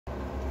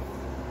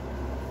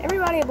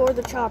Everybody aboard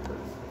the chopper.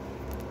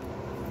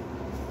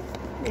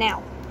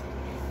 Now.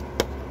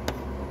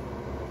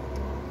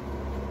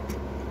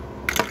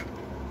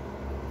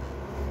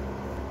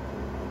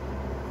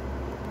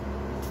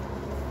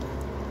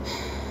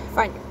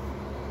 Fine.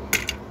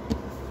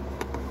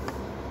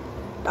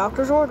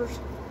 Doctor's orders.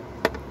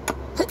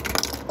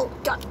 Oh,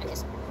 God, I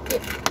missed.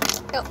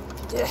 Oh,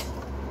 yeah.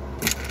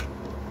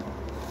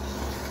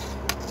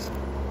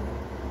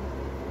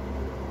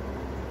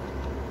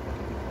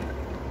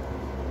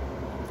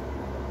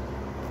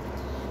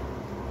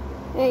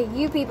 Hey,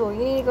 you people,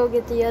 you need to go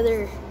get the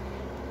other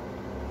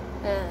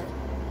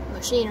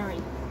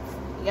machinery.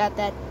 You got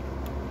that?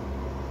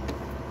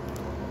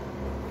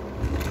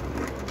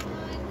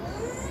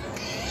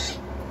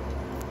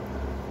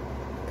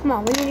 Come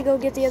on, we need to go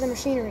get the other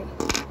machinery.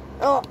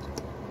 Oh,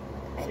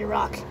 I hit a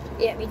rock.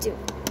 Yeah, me too.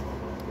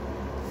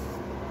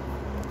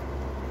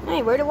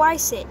 Hey, where do I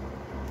sit?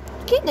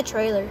 Get in the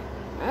trailer.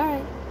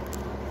 Alright.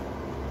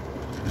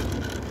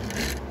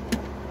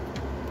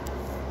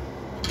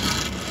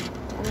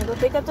 I'm gonna go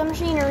pick up the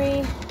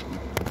machinery.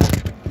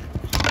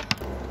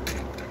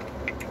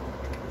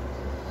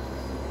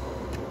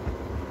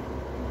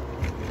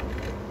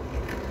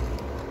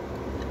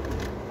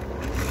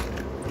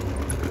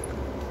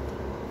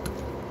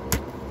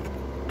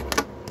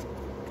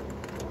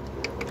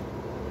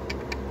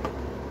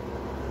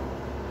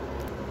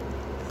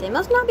 They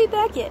must not be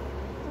back yet.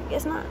 I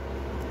guess not.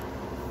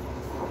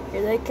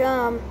 Here they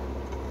come.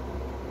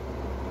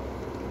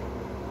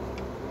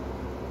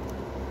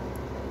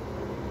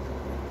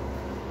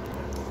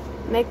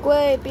 Make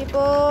way, people.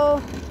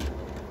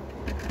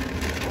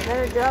 I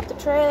better drop the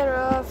trailer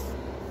off.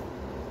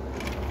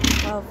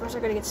 Well, first I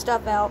gotta get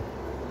stuff out.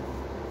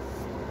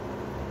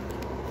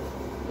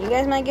 You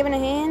guys mind giving a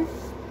hand?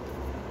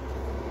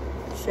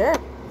 Sure.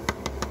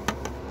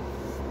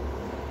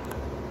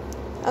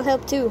 I'll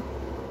help too.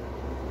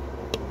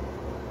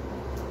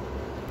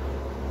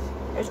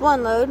 There's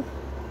one load.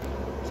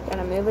 Just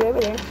gotta move it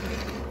over there.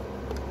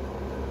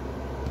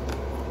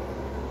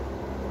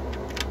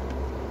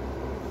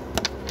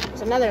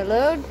 There's another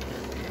load.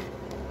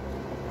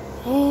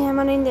 Hey, I'm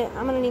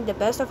gonna need the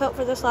best of help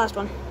for this last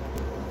one.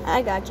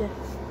 I got you.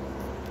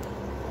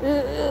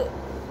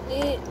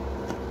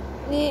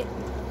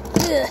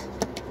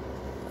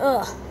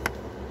 Ugh.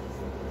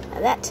 Now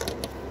that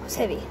was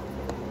heavy.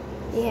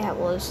 Yeah, it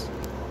was.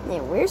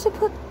 Man, we're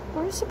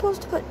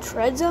supposed to put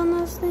treads on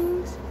those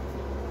things?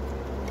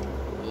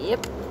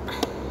 Yep,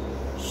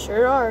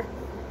 sure are.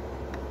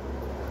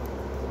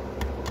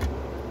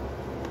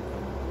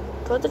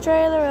 Put the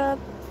trailer up.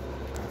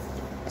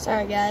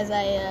 Sorry guys,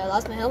 I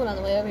lost my helmet on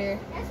the way over here.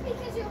 That's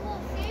because your whole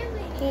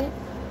family. Okay.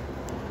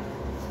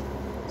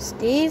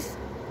 Steve?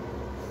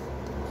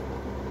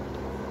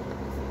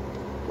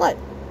 What?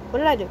 What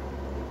did I do?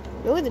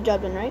 You'll get the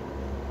job done, right?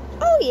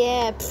 Oh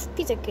yeah,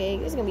 piece of cake.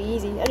 This is gonna be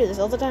easy. I do this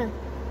all the time.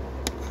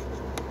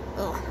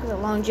 Oh, that's a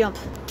long jump.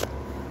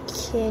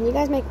 Can you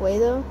guys make way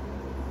though?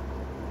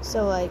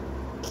 So I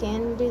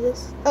can do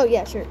this? Oh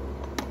yeah, sure.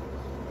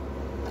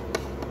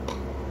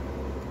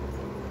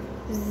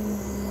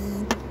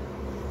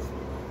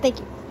 Thank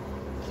you.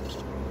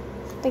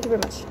 Thank you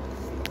very much.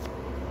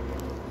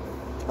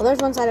 Well, there's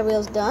one side of the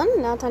wheels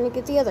done. Now time to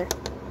get the other.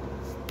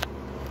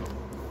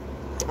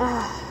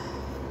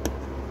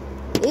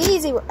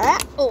 Easy work.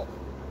 Oh.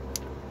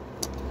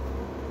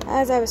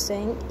 As I was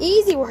saying,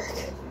 easy work.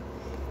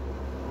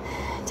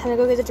 Time to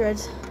go get the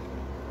treads.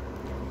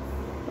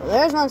 Well,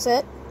 there's one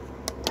set.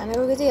 Time to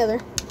go get the other.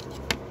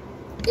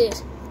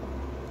 This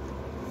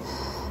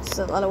is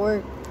a lot of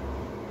work.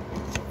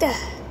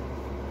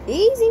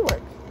 Easy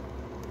work.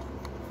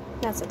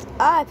 Now since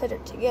I put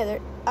it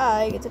together,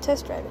 I get to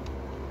test drive it.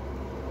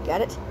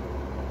 Got it?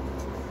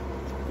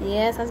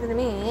 Yeah, sounds good to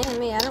me. And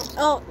me, I don't.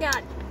 Oh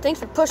God! Thanks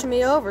for pushing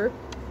me over.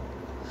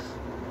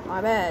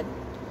 My bad.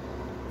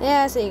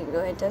 Yeah, so you can go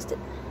ahead and test it.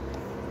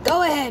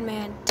 Go ahead,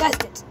 man.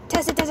 Test it.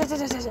 Test it. Test it.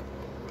 Test it. Test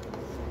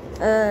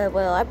it.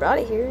 Well, I brought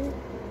it here.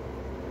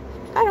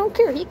 I don't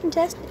care. He can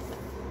test it.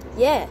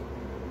 Yeah,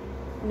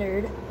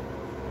 nerd.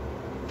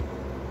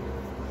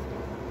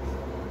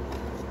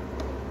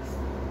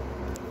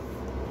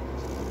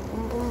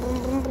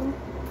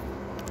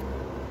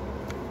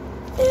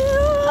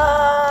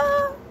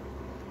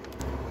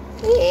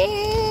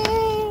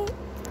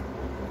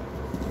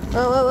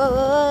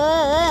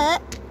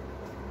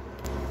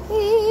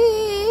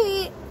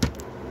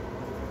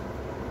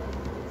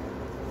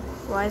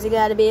 Why's it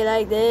gotta be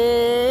like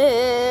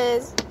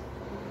this?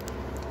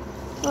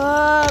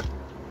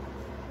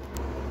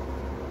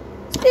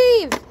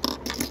 Steve!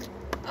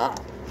 Oh.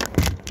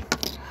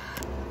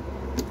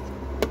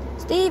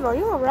 Steve, are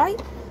you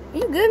alright? Are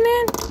you good,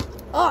 man?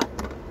 Oh.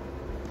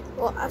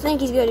 Well, I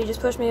think he's good. He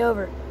just pushed me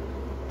over.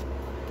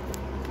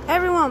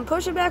 Everyone,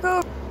 push it back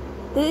over.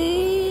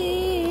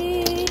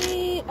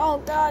 Oh,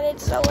 God,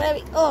 it's so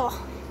heavy.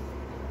 Oh.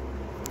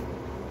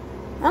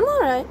 I'm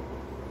alright.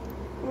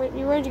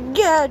 Where'd you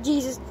go,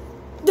 Jesus?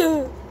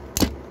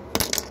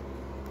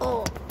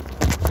 Oh.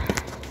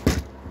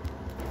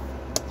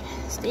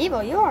 Steve,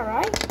 are you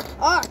alright?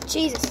 Oh,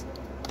 Jesus.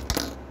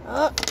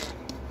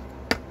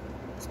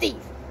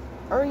 Steve,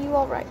 are you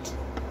alright?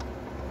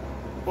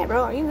 Yeah,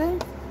 bro, are you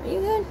good? Are you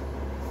good?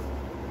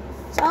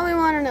 That's all we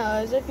want to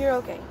know is if you're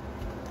okay.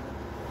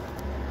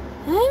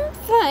 I'm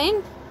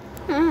fine.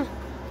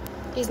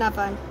 He's not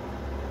fine.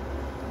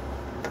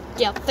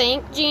 You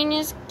think,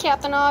 genius,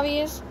 Captain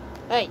Obvious?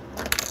 Hey.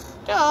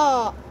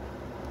 Oh.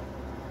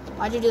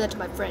 Why'd you do that to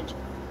my friend?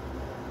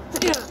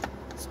 Stupid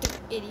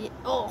idiot.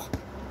 Oh.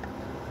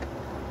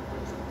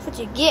 That's what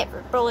you get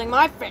for bullying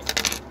my friend.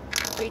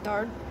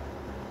 Retard.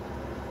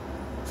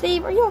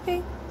 Steve, are you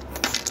okay?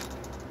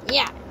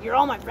 Yeah, you're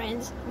all my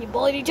friends. You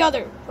bullied each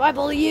other, so I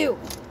bully you.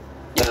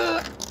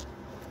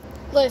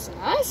 Listen,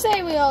 I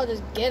say we all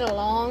just get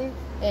along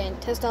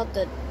and test out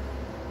the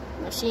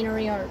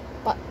machinery or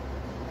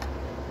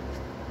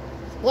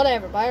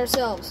whatever by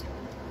ourselves.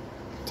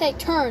 Take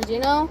turns, you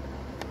know?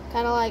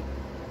 Kind of like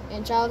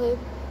in childhood.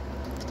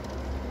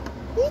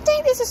 You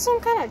think this is some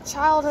kind of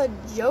childhood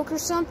joke or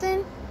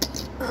something?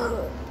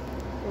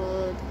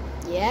 Well,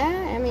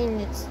 yeah, I mean,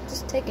 it's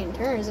just taking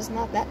turns. It's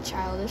not that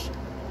childish.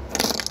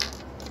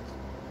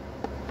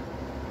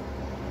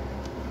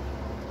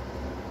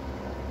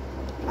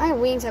 My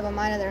wings have a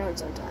mind of their own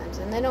sometimes,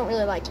 and they don't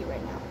really like you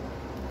right now.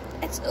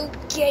 It's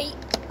okay.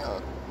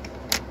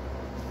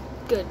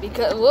 Good,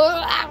 because...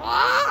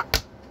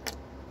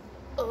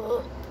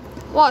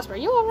 Wasp, are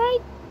you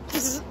alright?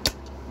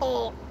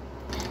 Oh,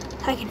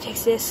 I can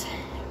fix this.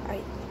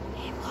 Alright.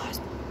 Hey,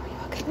 Wasp, are you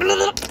okay?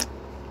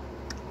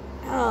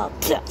 Oh,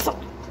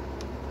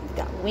 I've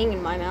got a wing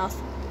in my mouth.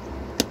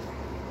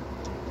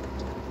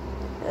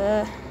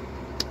 Does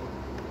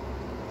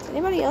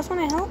anybody else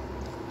want to help?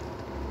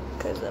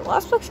 Because the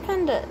wasp looks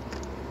kinda,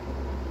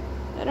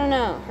 I don't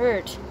know,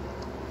 hurt.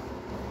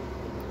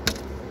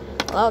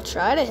 Well, I'll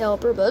try to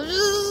help her, but...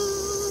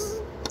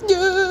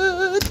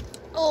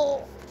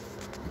 Oh.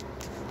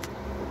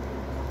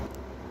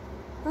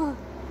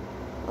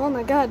 Oh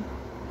my god.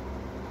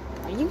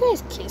 Are you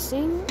guys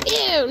kissing?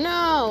 Ew,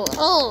 no!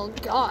 Oh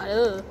god,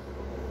 ugh.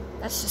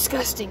 That's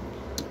disgusting.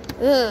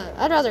 Ugh,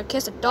 I'd rather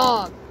kiss a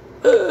dog.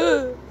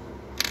 Ugh.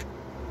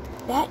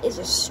 That is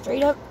just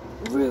straight up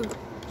rude.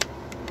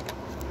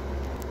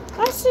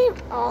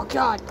 Oh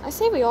god, I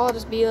say we all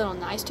just be a little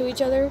nice to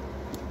each other,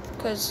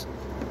 because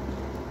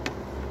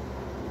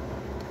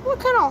what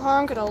kind of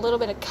harm could a little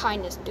bit of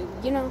kindness do,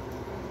 you know?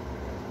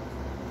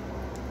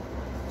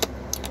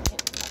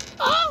 Oh,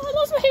 I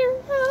lost my hair!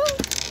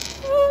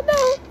 Oh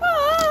no!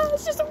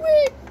 It's just a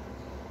wig!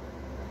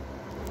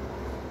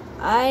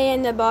 I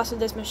am the boss of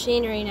this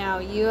machinery now,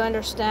 you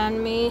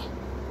understand me?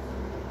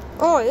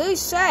 Oh, who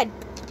said?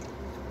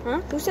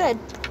 Huh? Who said?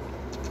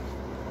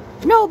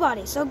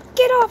 Nobody, so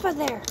get off of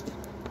there!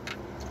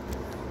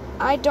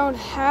 I don't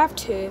have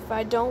to if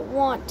I don't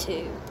want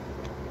to.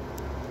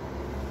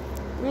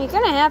 I mean, you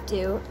kind of have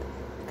to,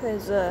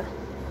 because, oh,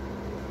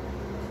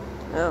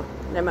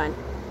 never mind.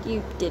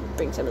 You did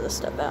bring some of this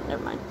stuff out,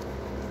 never mind.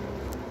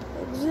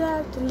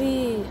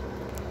 Exactly.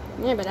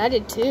 Yeah, but I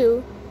did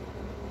too.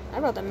 I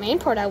brought the main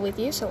part out with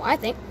you, so I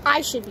think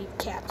I should be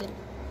captain.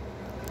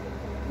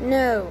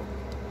 No.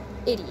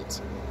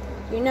 Idiot.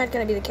 You're not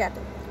gonna be the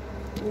captain.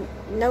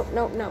 No,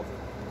 no, no.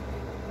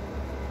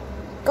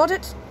 Got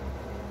it?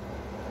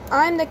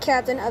 I'm the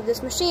captain of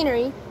this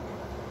machinery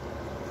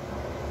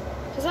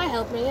because I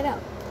helped bring it out.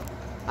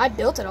 I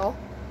built it all.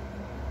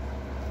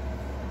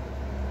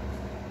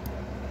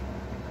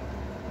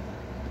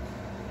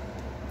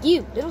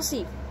 You, little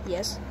Steve.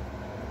 Yes.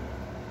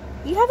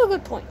 You have a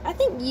good point. I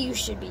think you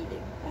should be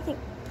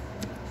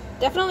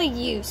definitely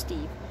you,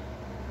 Steve.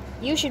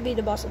 You should be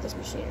the boss of this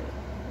machinery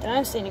that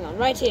I'm standing on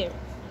right here.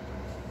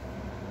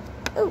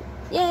 Oh,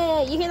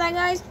 yeah, you hear that,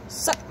 guys?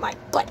 Suck my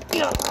butt.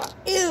 Ew.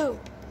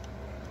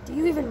 Do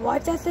you even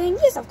wipe that thing?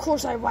 Yes, of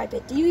course I wipe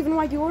it. Do you even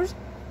wipe yours?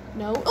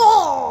 No.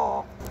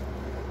 Oh!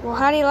 Well,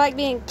 how do you like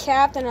being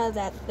captain of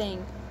that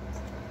thing?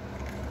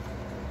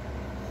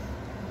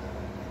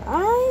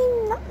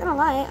 I'm not gonna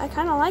lie, I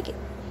kind of like it.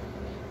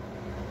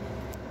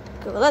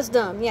 Cool, well, that's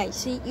dumb. Yeah, you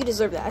see, you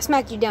deserve that. I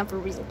smacked you down for a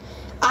reason.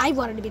 I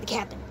wanted to be the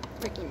captain.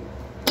 Freaking.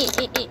 I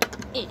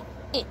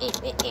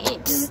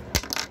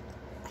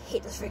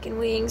hate those freaking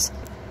wings.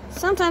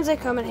 Sometimes they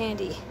come in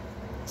handy.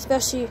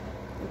 Especially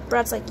when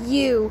brats like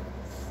you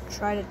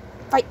try to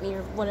fight me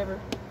or whatever.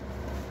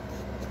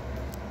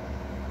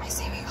 I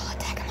say we all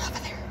attack him off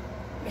of there.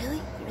 Really?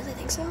 You really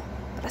think so?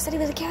 But I said he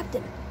was a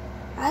captain.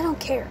 I don't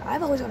care.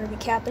 I've always wanted to be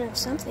captain of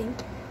something.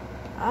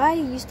 I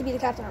used to be the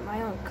captain of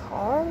my own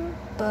car,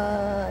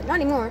 but not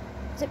anymore.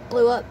 Because it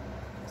blew up.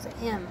 It's like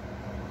him.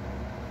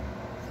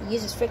 He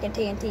uses freaking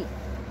TNT.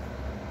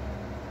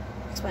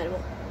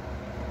 Explainable.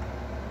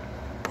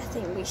 I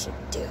think we should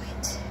do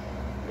it.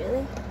 Really?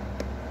 You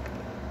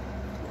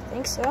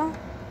think so?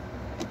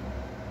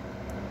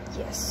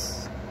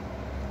 Yes.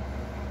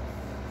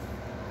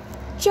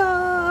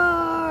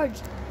 Charge!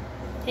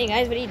 Hey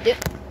guys, what are you doing?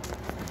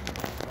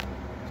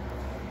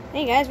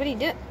 Hey guys, what are you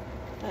doing?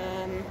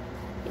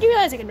 You do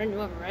realize I can run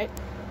you over, right?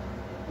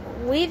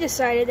 We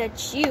decided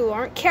that you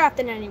aren't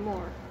captain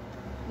anymore.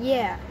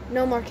 Yeah,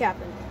 no more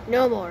captain.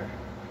 No more.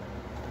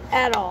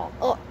 At all.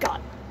 Oh, God.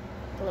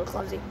 A little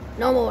clumsy.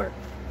 No more.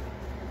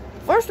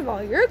 First of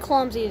all, you're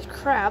clumsy as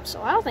crap,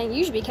 so I don't think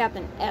you should be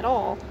captain at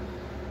all.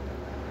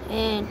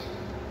 And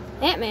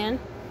Ant-Man,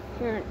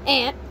 you're an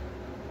ant.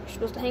 You're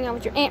supposed to hang out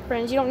with your ant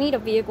friends. You don't need a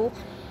vehicle.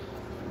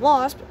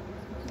 Wasp,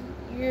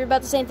 you're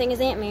about the same thing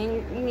as Ant-Man.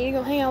 You need to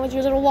go hang out with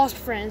your little wasp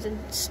friends and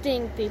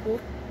sting people.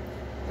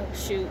 Oh,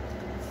 shoot.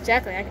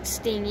 Exactly, I could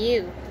sting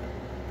you.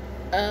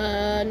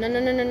 No.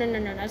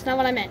 That's not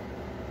what I meant.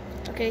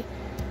 Okay?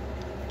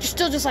 You're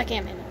still just like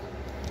Ant-Man.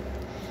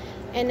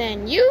 And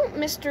then you,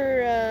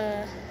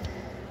 Mr.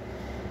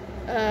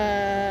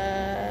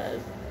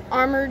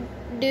 Armored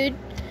dude,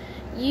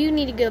 you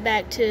need to go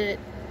back to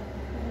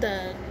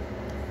the,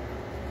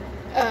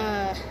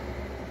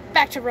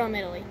 back to Rome,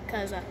 Italy,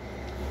 because,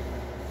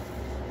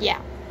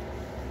 yeah.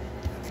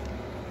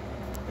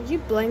 Are you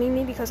blaming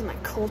me because of my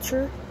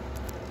culture?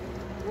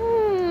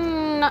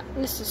 Not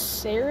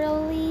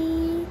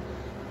necessarily.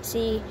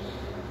 See,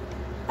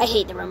 I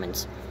hate the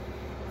Romans.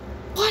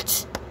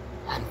 What?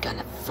 I'm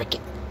gonna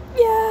freaking...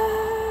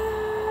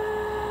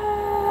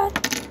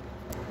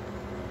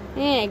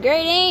 Yeah,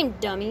 great aim,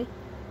 dummy.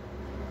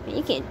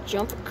 You can't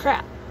jump for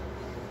crap.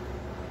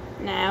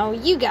 Now,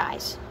 you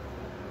guys.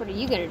 What are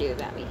you gonna do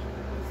about me?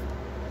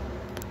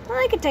 Well,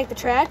 I could take the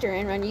tractor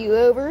and run you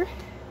over.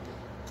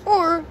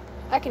 Or,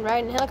 I can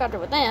ride in a helicopter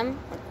with them.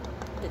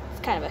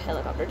 It's kind of a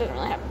helicopter, it doesn't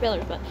really have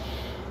propellers, but...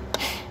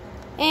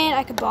 And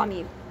I could bomb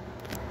you.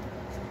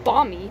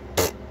 Bomb me?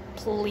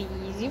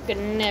 Please, you could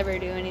never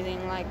do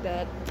anything like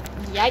that.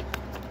 Yike.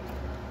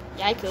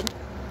 Yeah, I could.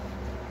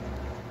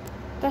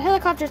 The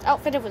helicopter's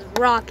outfitted with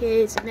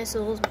rockets,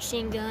 missiles,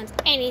 machine guns,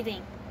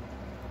 anything.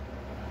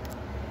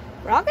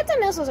 Rockets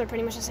and missiles are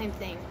pretty much the same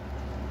thing.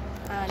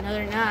 No,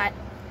 they're not.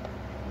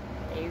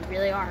 They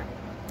really aren't.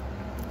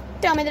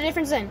 Tell me the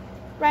difference then.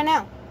 Right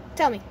now.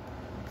 Tell me.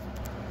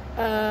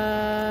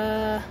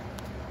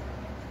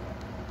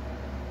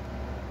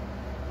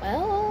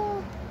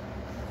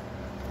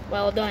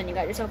 Well done. You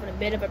got yourself in a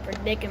bit of a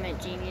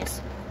predicament,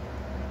 genius.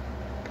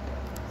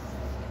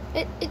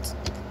 It's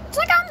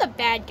like I'm the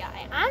bad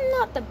guy. I'm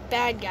not the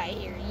bad guy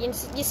here. You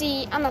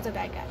see, I'm not the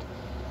bad guy.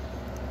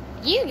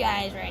 You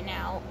guys right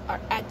now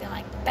are acting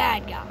like the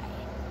bad guy.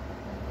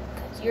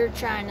 Because you're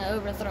trying to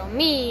overthrow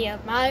me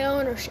of my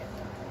ownership.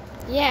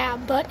 Yeah,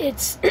 but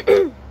it's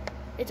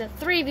it's a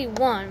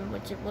 3v1,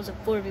 which it was a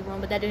 4v1,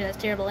 but that dude has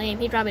terrible aim.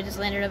 He probably just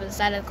landed over the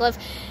side of the cliff.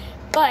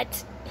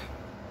 But,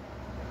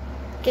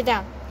 get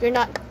down. You're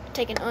not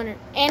taking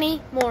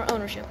any more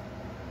ownership.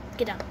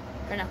 Get down.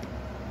 Right now.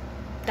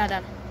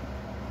 Down.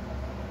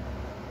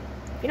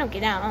 If you don't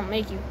get down, I'll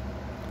make you.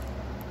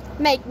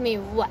 Make me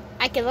what?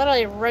 I can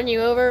literally run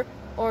you over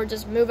or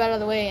just move out of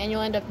the way and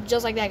you'll end up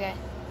just like that guy.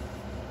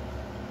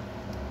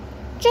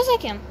 Just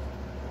like him.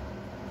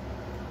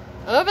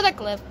 Over the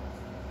cliff.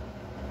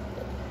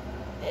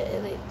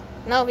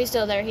 No, he's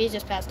still there. He's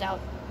just passed out.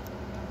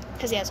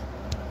 Because he has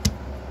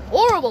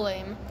horrible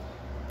aim.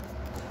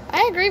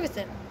 I agree with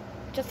him.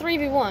 It's a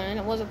 3v1 and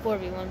it was a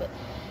 4v1, but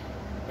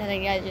that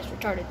guy's just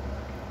retarded.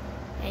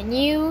 And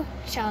you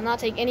shall not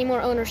take any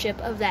more ownership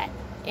of that.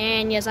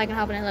 And yes, I can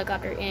hop in a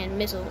helicopter and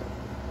missile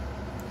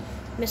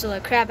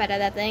the crap out of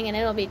that thing, and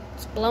it'll be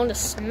blown to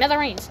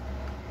smithereens.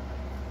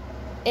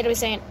 It'll be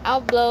saying,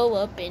 I'll blow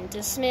up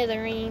into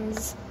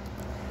smithereens.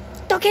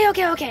 Okay,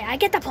 I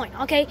get the point,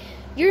 okay?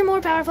 You're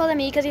more powerful than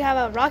me because you have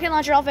a rocket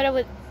launcher outfitted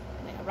with...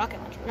 Wait, a rocket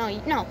launcher? No.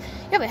 You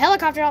have a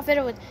helicopter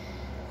outfitted with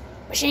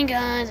machine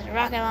guns and a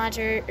rocket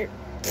launcher, or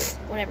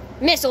whatever,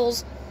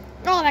 missiles,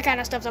 all that kind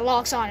of stuff that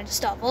locks on and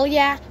stuff. Well,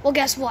 yeah. Well,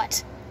 guess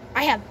what?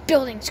 I have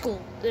building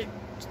school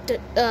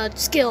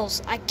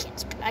skills. I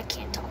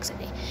can't talk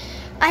today.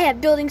 I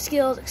have building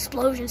skills,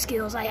 explosion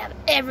skills. I have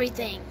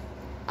everything.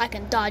 I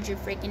can dodge your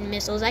freaking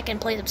missiles. I can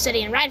place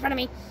obsidian right in front of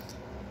me.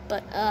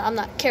 But I'm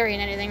not carrying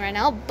anything right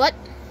now. But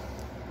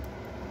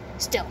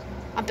still,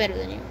 I'm better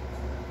than you.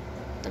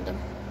 Dum-dum.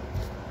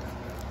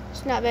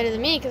 It's not better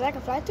than me because I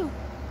can fly too.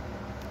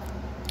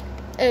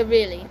 Oh,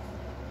 really?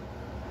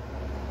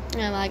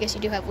 Well, I guess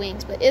you do have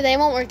wings, but they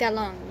won't work that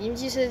long. You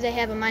just said they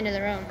have a mind of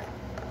their own.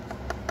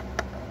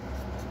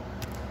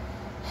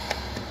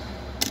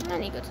 I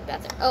need to go to the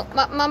bathroom. Oh,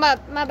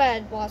 my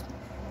bad, boss.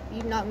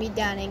 You knocked me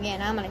down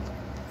again. I'm gonna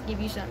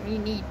give you something you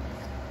need.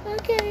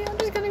 Okay, I'm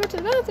just gonna go to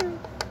the bathroom.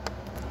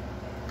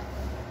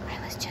 I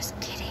was just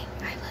kidding.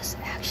 I was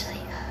actually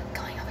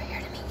going over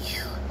here to meet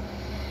you,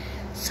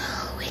 so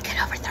we could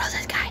overthrow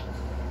this guy.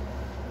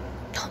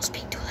 Don't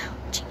speak too loud,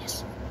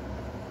 genius.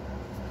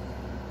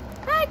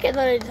 I could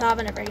literally just hop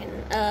in a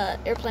freaking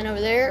airplane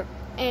over there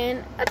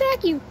and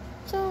attack you.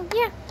 So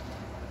yeah,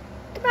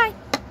 goodbye.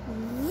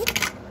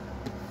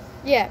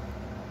 Yeah.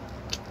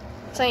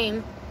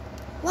 Same.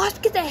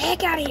 Wasp, get the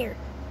heck out of here.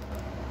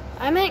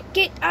 I meant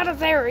get out of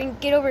there and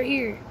get over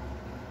here.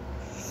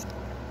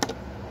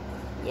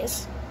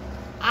 Yes.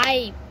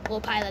 I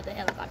will pilot the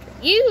helicopter.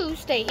 You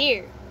stay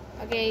here.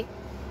 Okay?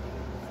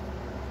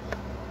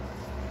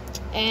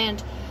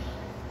 And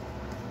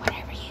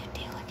whatever you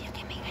do, if you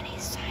give me any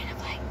sign of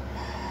like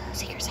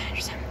secret sign or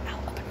something,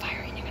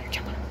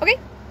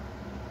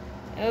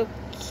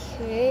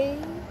 Okay.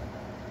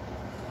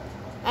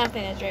 I don't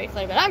think that's very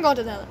clear, but I'm going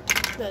to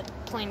the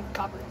plain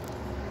copper.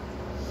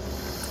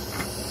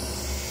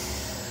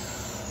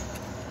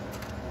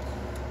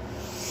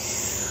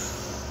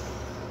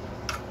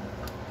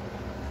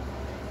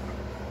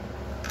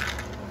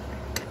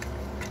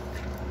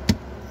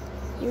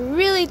 You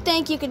really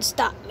think you can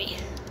stop me?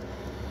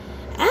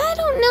 I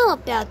don't know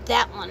about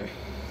that one,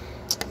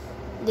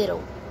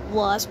 little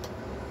wasp.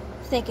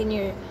 Thinking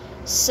you're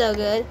so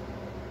good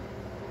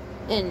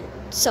and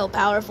so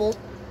powerful.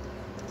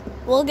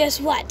 Well, guess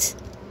what?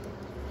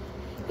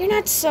 You're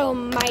not so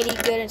mighty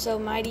good and so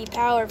mighty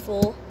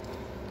powerful.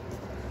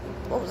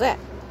 What was that?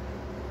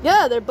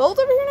 Yeah, they're both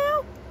over here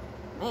now?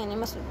 Man, they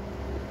must have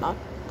knocked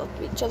both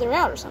each other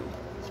out or something.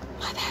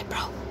 My bad,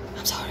 bro.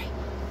 I'm sorry.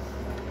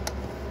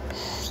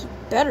 You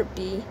better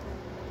be.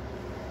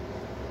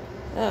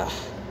 Ugh,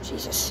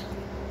 Jesus.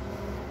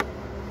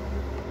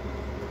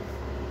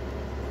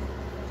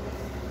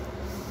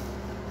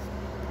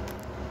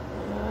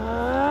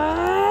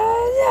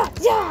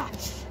 Yeah.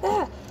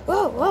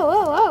 Whoa,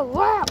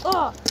 wow.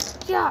 Oh,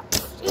 yeah.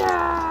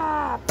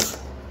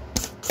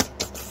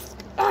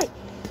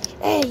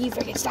 Hey, you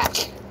freaking stop.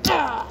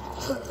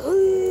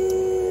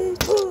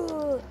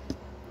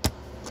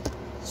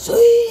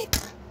 Sweet.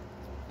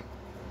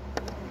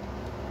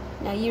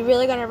 Now, you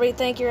really gonna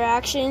rethink your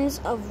actions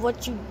of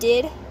what you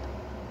did?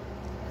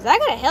 Cause I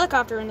got a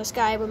helicopter in the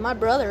sky with my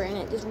brother in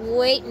it, just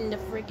waiting to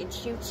freaking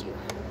shoot you.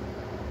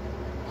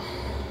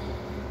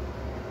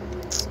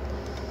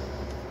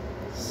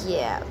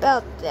 Yeah,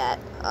 about that.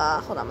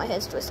 Hold on, my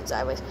head's twisted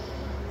sideways.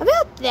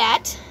 About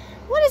that,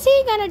 what is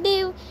he gonna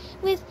do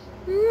with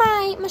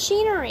my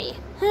machinery?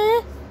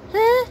 Huh?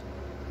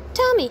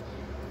 Tell me.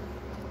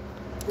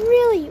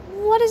 Really,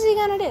 what is he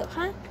gonna do?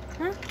 Huh?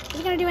 Is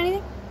he gonna do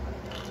anything?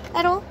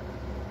 At all?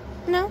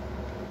 No?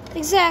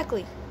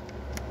 Exactly.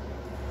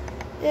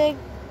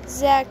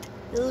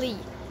 Exactly.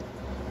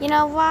 You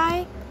know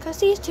why? Because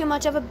he's too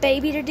much of a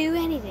baby to do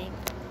anything.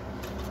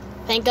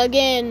 Think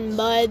again,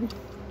 bud.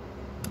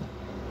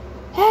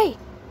 Hey!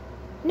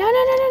 No,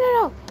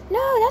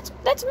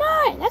 that's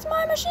mine! That's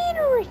my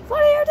machinery!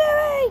 What are you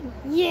doing?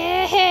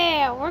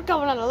 Yeah! We're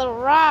going on a little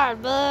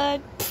ride,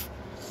 bud.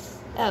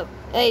 Oh,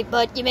 hey,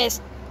 bud, you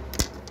missed.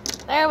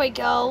 There we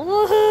go.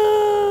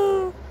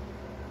 Woohoo!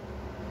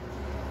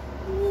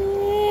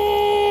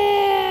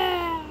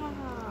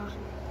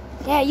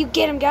 Yeah, you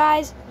get him,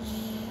 guys.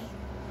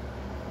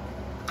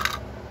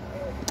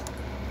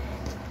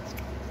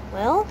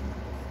 Well,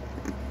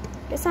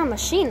 guess I'm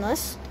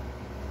machineless.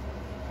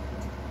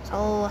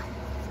 So,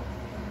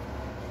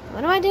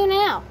 what do I do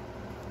now?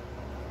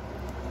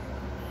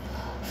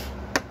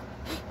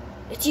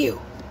 It's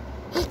you.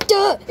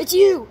 Duh, it's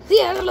you.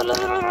 Yeah.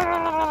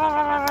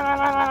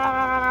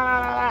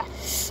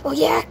 Oh,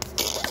 yeah.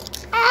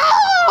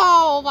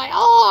 Ow, my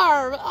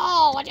arm.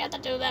 Oh, why'd you have to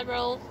do that,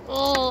 bro?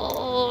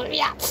 Oh,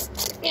 yeah.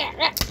 I'm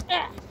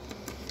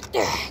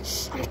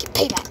gonna get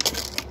payback.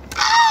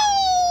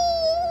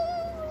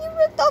 Ow! You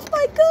ripped off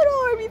my good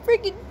arm, you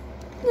freaking...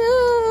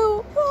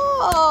 No.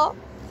 Oh.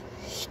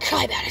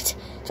 Cry about it.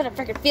 That's what it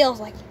freaking feels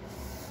like,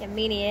 you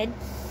meathead.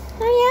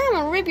 Oh, yeah,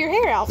 I'm gonna rip your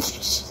hair out.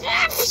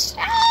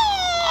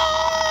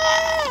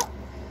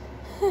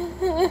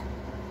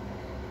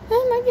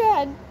 Oh, my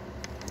God.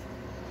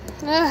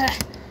 Ugh.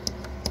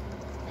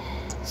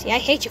 See, I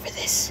hate you for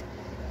this.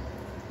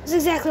 That's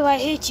exactly why I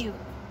hate you.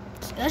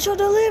 Special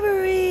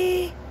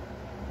delivery.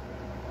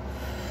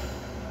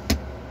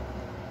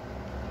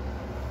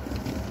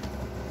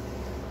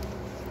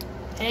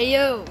 Hey,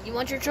 yo, you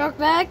want your truck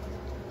back?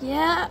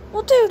 Yeah?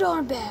 Well, too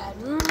darn bad.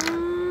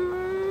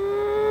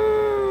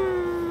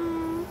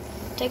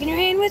 Taking your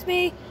hand with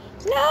me.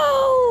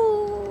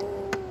 No!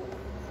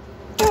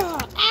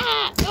 No!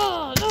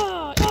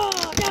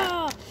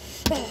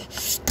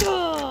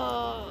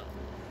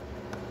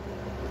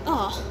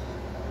 Oh.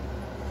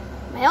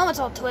 My helmet's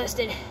all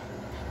twisted.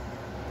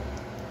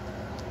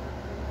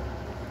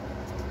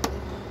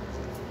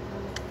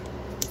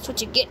 That's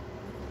what you get,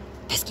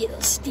 pesky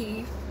little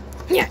Steve.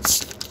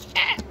 Yes.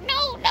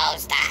 No,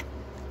 stop.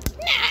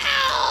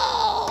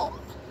 No.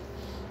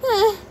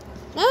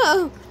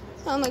 No.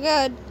 Oh my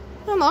God.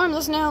 I'm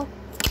armless now.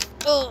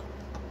 Oh.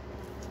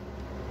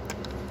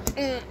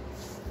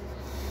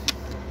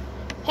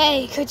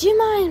 Hey, could you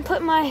mind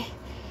putting my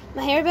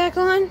hair back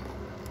on?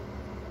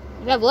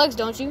 You have legs,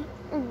 don't you?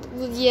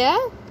 Yeah.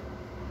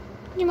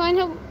 You mind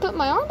help put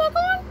my arm back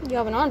on? You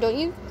have an arm, don't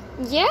you?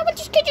 Yeah, but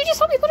could you just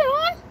help me put it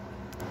on?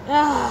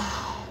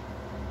 Ah,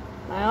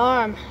 my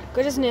arm,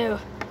 good as new.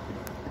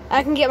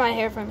 I can get my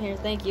hair from here,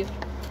 thank you.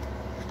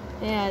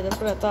 Yeah, that's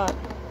what I thought.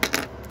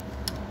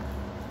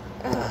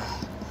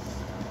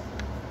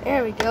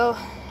 There we go.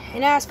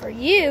 And as for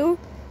you...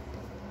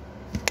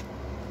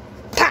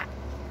 Pah!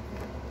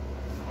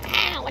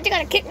 Ow, what you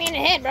gotta kick me in the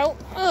head, bro?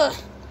 Ugh.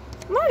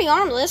 I'm already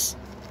armless.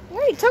 You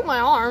already took my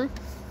arm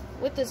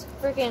with this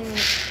freaking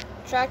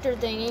tractor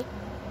thingy.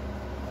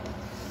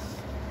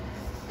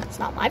 It's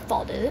not my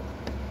fault, is it?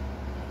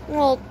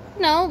 Well,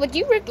 no, but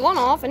you ripped one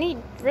off and he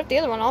ripped the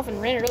other one off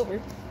and ran it over.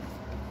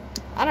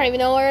 I don't even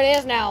know where it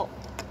is now.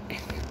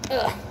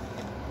 Ugh.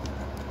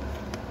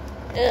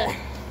 Ugh.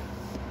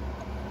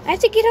 I have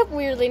to get up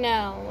weirdly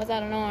now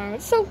without an arm.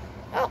 It's so...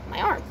 Oh,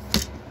 my arm.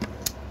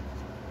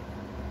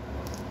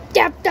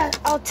 Yep,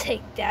 I'll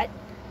take that.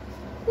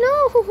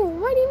 No,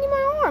 why do you need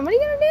my arm? What are you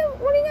gonna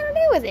do? What are you gonna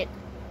do with it?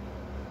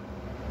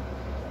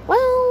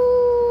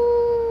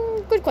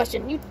 Well, good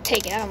question. You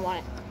take it. I don't want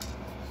it.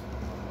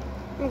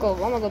 I'm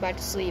gonna go back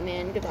to sleep,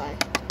 man. Goodbye.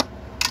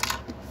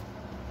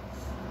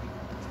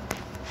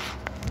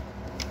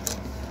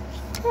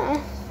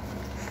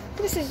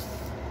 This is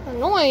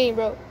annoying,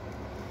 bro.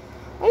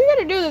 Why you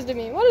gotta do this to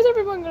me? Why is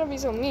everyone gonna be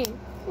so mean?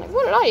 Like,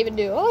 what did I even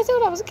do? All I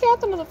thought I was a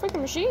captain of the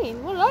freaking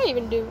machine. What did I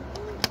even do?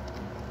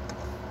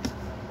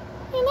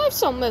 Man, life's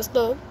so messed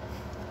up.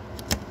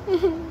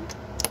 I'm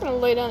gonna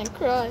lay down and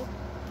cry.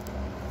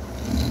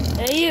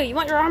 Hey, you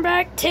want your arm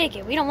back? Take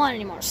it. We don't want it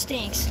anymore. It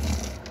stinks.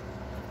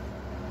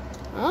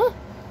 Huh?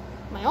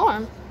 My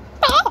arm?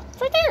 Oh,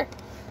 it's right there.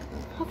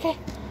 Okay.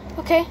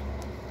 Okay.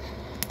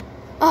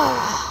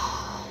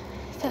 Ah,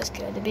 feels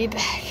good to be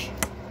back.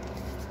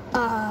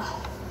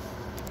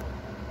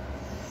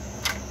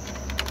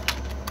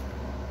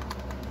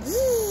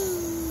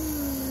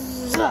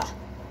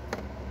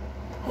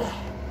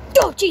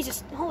 Oh,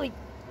 Jesus. Holy.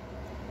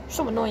 You're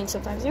so annoying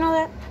sometimes. You know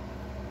that?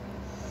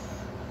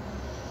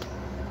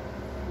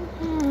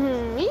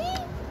 Me?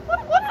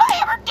 What did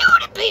I ever do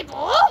to people?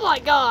 Oh my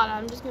God.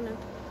 I'm just gonna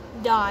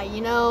die,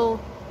 you know?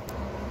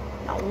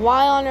 Now,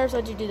 why on earth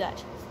would you do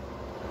that?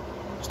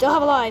 You still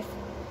have a life.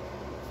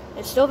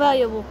 It's still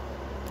valuable.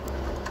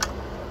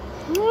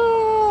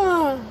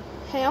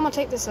 Hey, I'm gonna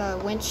take this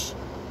winch.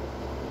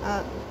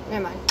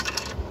 Never mind.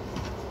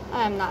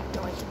 I'm not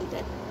going to do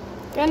that.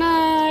 Good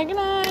night,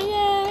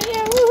 yeah.